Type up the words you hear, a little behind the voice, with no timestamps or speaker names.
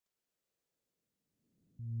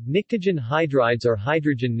Pnictogen hydrides or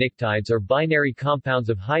hydrogen pnictides are binary compounds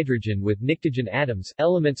of hydrogen with pnictogen atoms,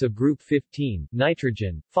 elements of group 15,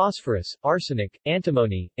 nitrogen, phosphorus, arsenic,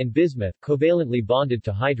 antimony, and bismuth, covalently bonded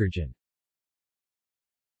to hydrogen.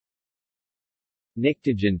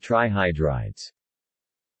 Pnictogen trihydrides.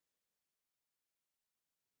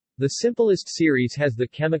 The simplest series has the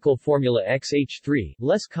chemical formula XH3,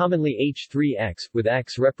 less commonly H3X, with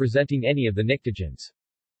X representing any of the pnictogens.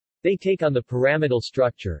 They take on the pyramidal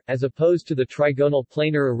structure, as opposed to the trigonal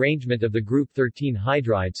planar arrangement of the group 13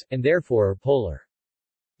 hydrides, and therefore are polar.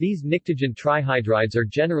 These pnictogen trihydrides are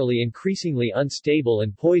generally increasingly unstable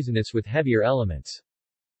and poisonous with heavier elements.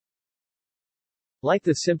 Like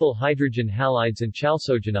the simple hydrogen halides and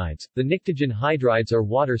chalcogenides, the pnictogen hydrides are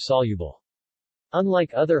water-soluble.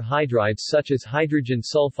 Unlike other hydrides such as hydrogen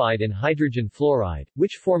sulfide and hydrogen fluoride,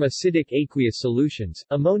 which form acidic aqueous solutions,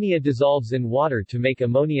 ammonia dissolves in water to make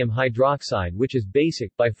ammonium hydroxide, which is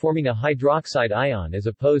basic, by forming a hydroxide ion as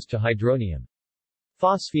opposed to hydronium.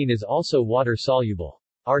 Phosphine is also water-soluble.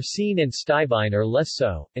 Arsine and stibine are less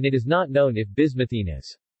so, and it is not known if bismuthine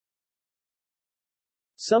is.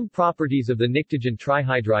 Some properties of the pnictogen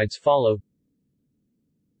trihydrides follow.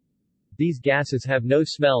 These gases have no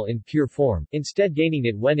smell in pure form, instead gaining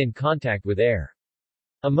it when in contact with air.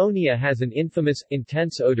 Ammonia has an infamous,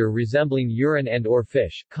 intense odor resembling urine and/or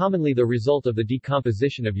fish, commonly the result of the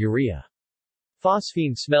decomposition of urea.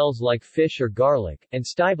 Phosphine smells like fish or garlic, and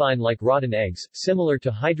stibine like rotten eggs, similar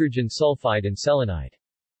to hydrogen sulfide and selenide.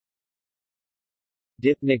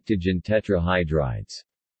 Dipnictogen tetrahydrides.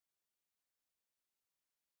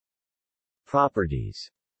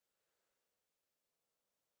 Properties.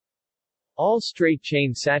 All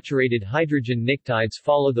straight-chain saturated hydrogen pnictides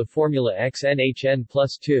follow the formula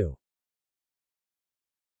XNHN+2.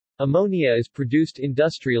 Ammonia is produced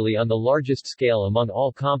industrially on the largest scale among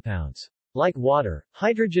all compounds. Like water,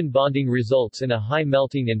 hydrogen bonding results in a high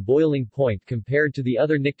melting and boiling point compared to the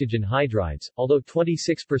other pnictogen hydrides, although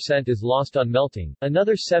 26% is lost on melting,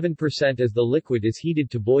 another 7% as the liquid is heated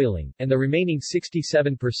to boiling, and the remaining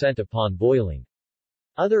 67% upon boiling.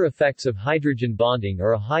 Other effects of hydrogen bonding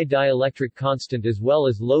are a high dielectric constant as well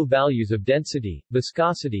as low values of density,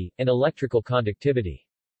 viscosity, and electrical conductivity.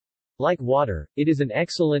 Like water, it is an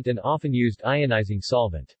excellent and often used ionizing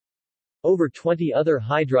solvent. Over 20 other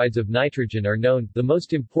hydrides of nitrogen are known, the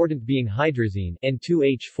most important being hydrazine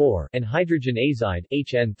N2H4 and hydrogen azide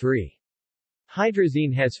HN3.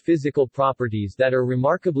 Hydrazine has physical properties that are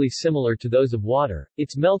remarkably similar to those of water.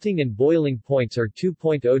 Its melting and boiling points are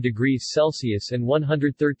 2.0 degrees Celsius and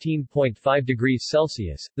 113.5 degrees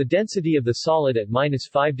Celsius. The density of the solid at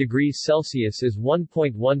 -5 degrees Celsius is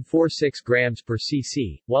 1.146 grams per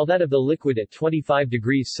cc, while that of the liquid at 25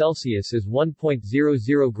 degrees Celsius is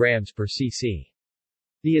 1.00 grams per cc.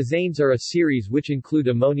 The azanes are a series which include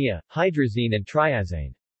ammonia, hydrazine and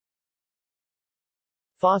triazane.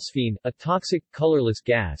 Phosphine, a toxic, colorless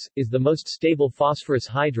gas, is the most stable phosphorus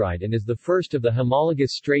hydride and is the first of the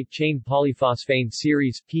homologous straight-chain polyphosphane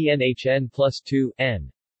series PNHN+2,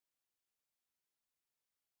 N.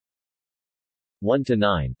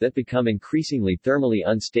 1-9, that become increasingly thermally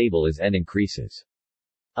unstable as N increases.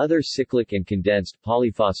 Other cyclic and condensed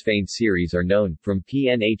polyphosphane series are known, from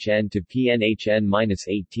PNHN to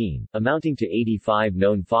PNHN-18, amounting to 85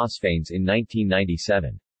 known phosphanes in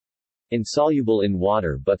 1997. Insoluble in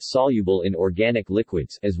water but soluble in organic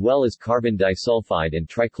liquids, as well as carbon disulfide and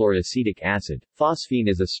trichloroacetic acid, phosphine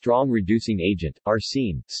is a strong reducing agent.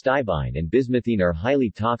 Arsine, stibine and bismuthine are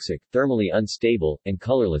highly toxic, thermally unstable, and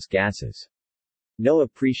colorless gases. No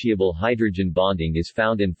appreciable hydrogen bonding is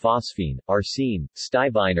found in phosphine, arsine,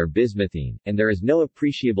 stibine or bismuthine, and there is no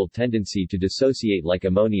appreciable tendency to dissociate like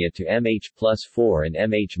ammonia to MH+4 and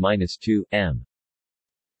MH-2, M.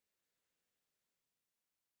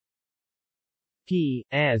 P,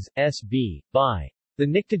 as, Sb, by. The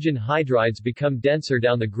pnictogen hydrides become denser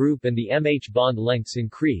down the group and the MH bond lengths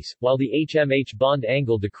increase, while the HMH bond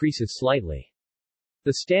angle decreases slightly.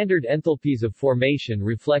 The standard enthalpies of formation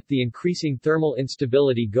reflect the increasing thermal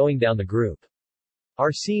instability going down the group.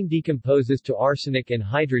 Arsine decomposes to arsenic and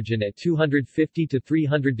hydrogen at 250 to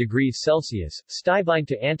 300 degrees Celsius, stibine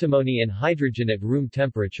to antimony and hydrogen at room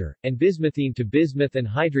temperature, and bismuthine to bismuth and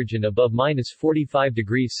hydrogen above -45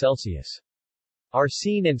 degrees Celsius.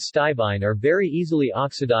 Arsine and stibine are very easily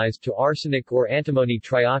oxidized to arsenic or antimony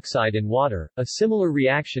trioxide and water. A similar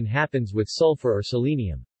reaction happens with sulfur or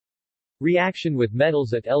selenium. Reaction with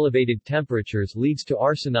metals at elevated temperatures leads to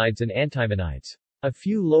arsenides and antimonides. A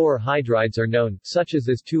few lower hydrides are known, such as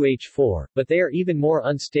is 2H4, but they are even more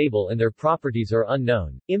unstable and their properties are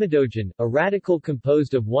unknown. Imidogen, a radical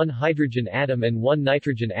composed of one hydrogen atom and one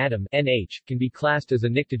nitrogen atom NH, can be classed as a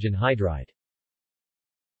Pnictogen hydride.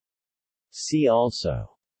 See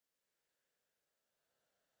also: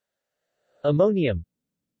 ammonium,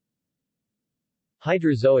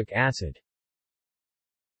 hydrozoic acid.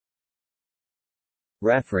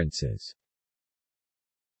 References.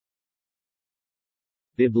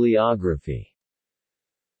 Bibliography.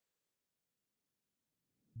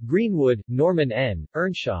 Greenwood, Norman N.,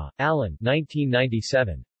 Earnshaw, Alan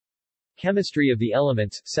 1997. Chemistry of the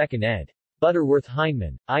Elements, 2nd ed. Butterworth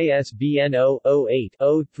Heinemann, ISBN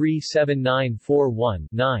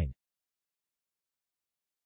 0-08-037941-9.